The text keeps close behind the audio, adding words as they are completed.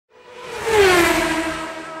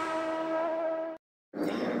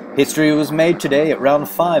History was made today at round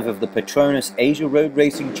 5 of the Petronas Asia Road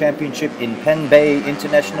Racing Championship in Penbei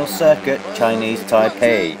International Circuit, Chinese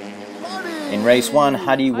Taipei. In race 1,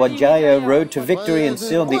 Hadi Wadjaya rode to victory and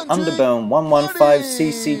sealed the Underbone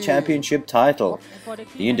 115cc championship title.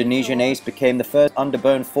 The Indonesian ace became the first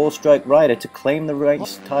Underbone 4-stroke rider to claim the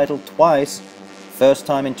race title twice, first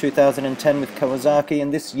time in 2010 with Kawasaki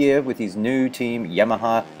and this year with his new team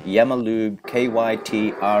Yamaha Yamalube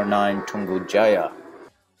KYT R9 Tunggul Jaya.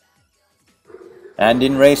 And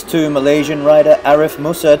in race 2, Malaysian rider Arif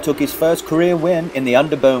Musa took his first career win in the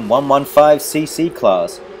Underbone 115cc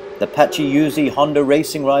class. The Pachi Yuzi Honda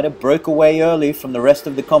racing rider broke away early from the rest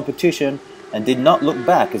of the competition and did not look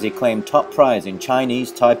back as he claimed top prize in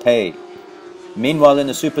Chinese Taipei. Meanwhile, in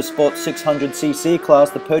the Supersport 600cc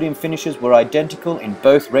class, the podium finishes were identical in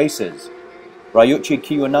both races. Ryuichi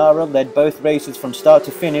Kiyonara led both races from start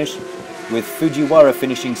to finish, with Fujiwara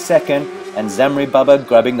finishing second and Zamri Baba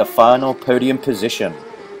grabbing the final podium position.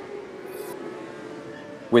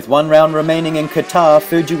 With one round remaining in Qatar,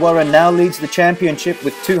 Fujiwara now leads the championship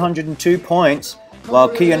with 202 points, while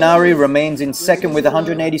Kiyonari remains in second with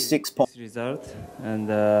 186 points. Result and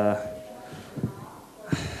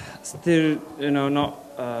still,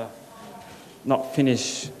 not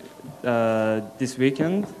finish this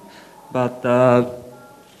weekend, but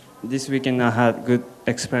this weekend I had good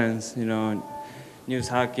experience, new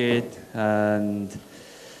circuit, and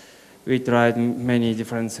we tried many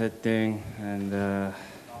different settings, and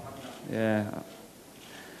yeah.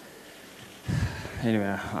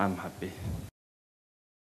 Anyway, I'm happy.